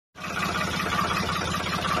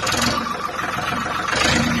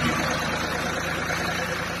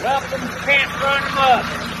up.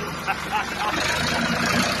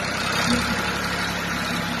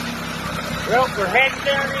 Well, we're heading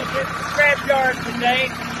down into the scrapyard today.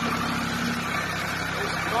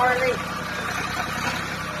 This is Marley.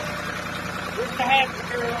 Here's the happy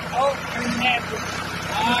girl. Oh, here's happy.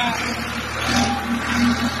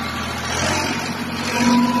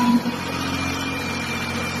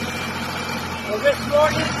 Well, this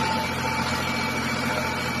morning,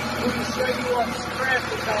 we're going to show you what scrap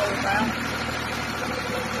is all about.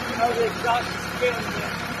 Oh, the exhaust is killing me.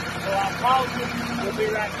 So I'll pause it. We'll be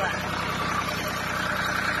right back.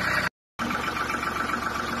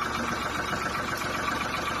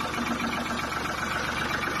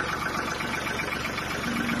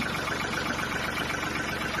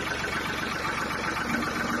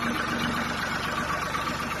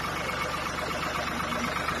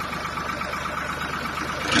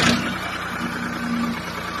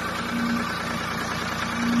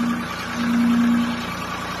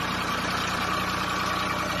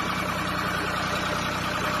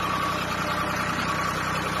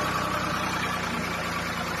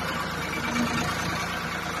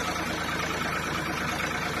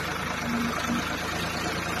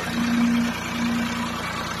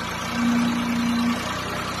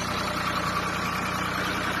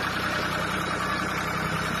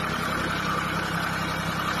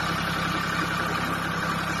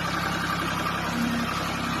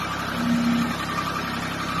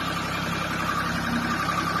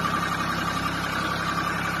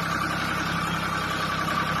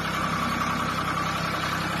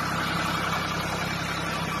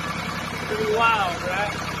 Pretty wild,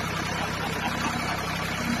 right?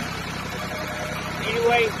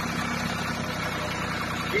 Anyway,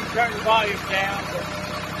 you can turn the volume down, but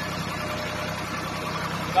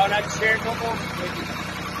thought I'd share a couple with you.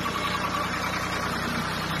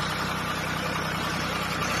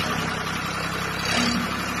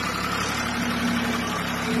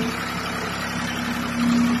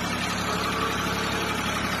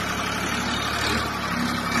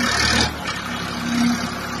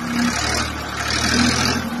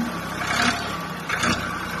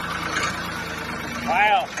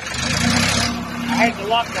 Wow, I had to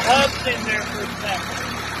lock the hubs in there for a second.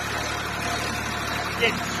 It's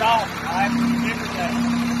getting soft, I have to remember that.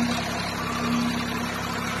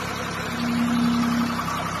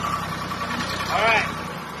 Alright,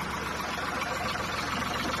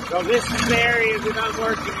 so this is the area that I'm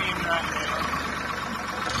working in right now.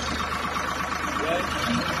 Okay.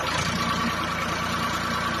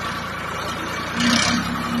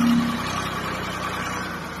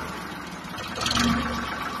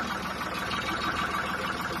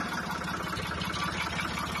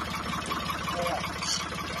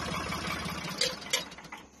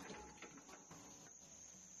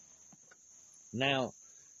 Now,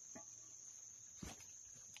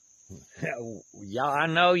 y'all, I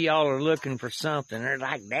know y'all are looking for something. They're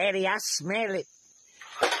like, Daddy, I smell it.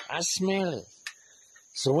 I smell it.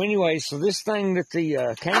 So anyway, so this thing that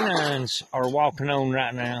the canines are walking on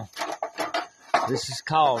right now, this is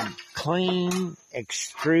called clean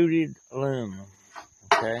extruded aluminum.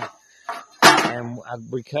 Okay. And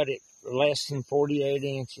we cut it less than 48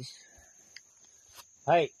 inches.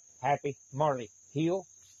 Hey, Happy, Marley, heel.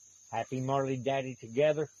 Happy, Marley, Daddy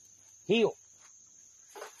together. Heel.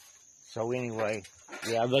 So anyway,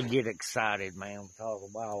 yeah, they'll get excited, man, with all the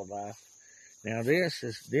wildlife. Now this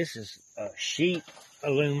is sheet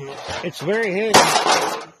aluminum. It's very heavy,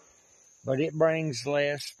 but it brings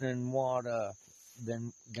less than what the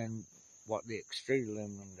extruded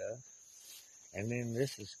aluminum does. And then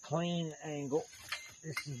this is clean angle.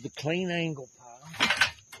 This is the clean angle pile.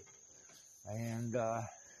 And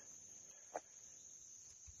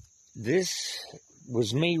this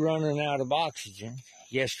was me running out of oxygen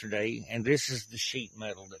yesterday, and this is the sheet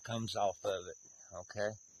metal that comes off of it,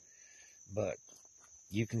 okay? But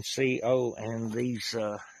you can see, oh, and these,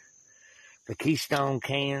 the Keystone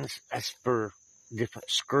cans, that's for different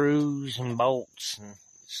screws and bolts and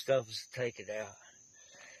stuff to take it out.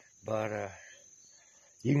 But,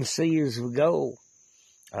 you can see as we go,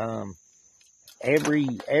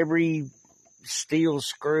 every steel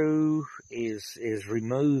screw is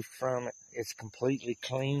removed from it. It's completely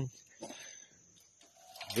clean.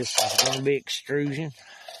 This is going to be extrusion.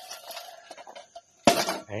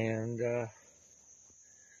 And,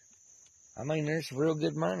 I mean, there's real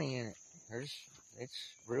good money in it.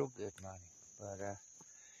 It's real good money. But,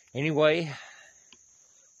 anyway,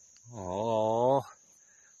 I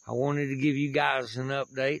wanted to give you guys an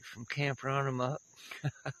update from Camp Run 'em Up.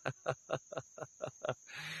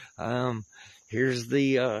 Here's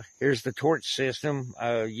the torch system.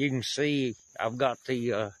 You can see I've got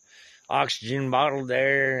the oxygen bottle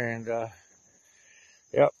there, and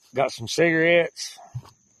yep, got some cigarettes,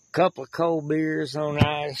 a couple of cold beers on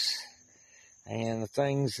ice, and the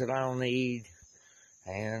things that I'll need.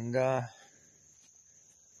 And I'm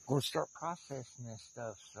going to start processing this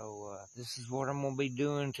stuff. So this is what I'm going to be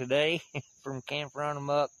doing today from Camp Run 'em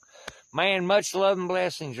Up. Man, much love and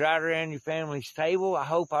blessings right around your family's table. I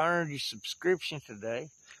hope I earned your subscription today.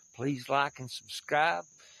 Please like and subscribe,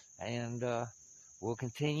 and we'll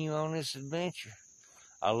continue on this adventure.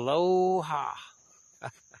 Aloha.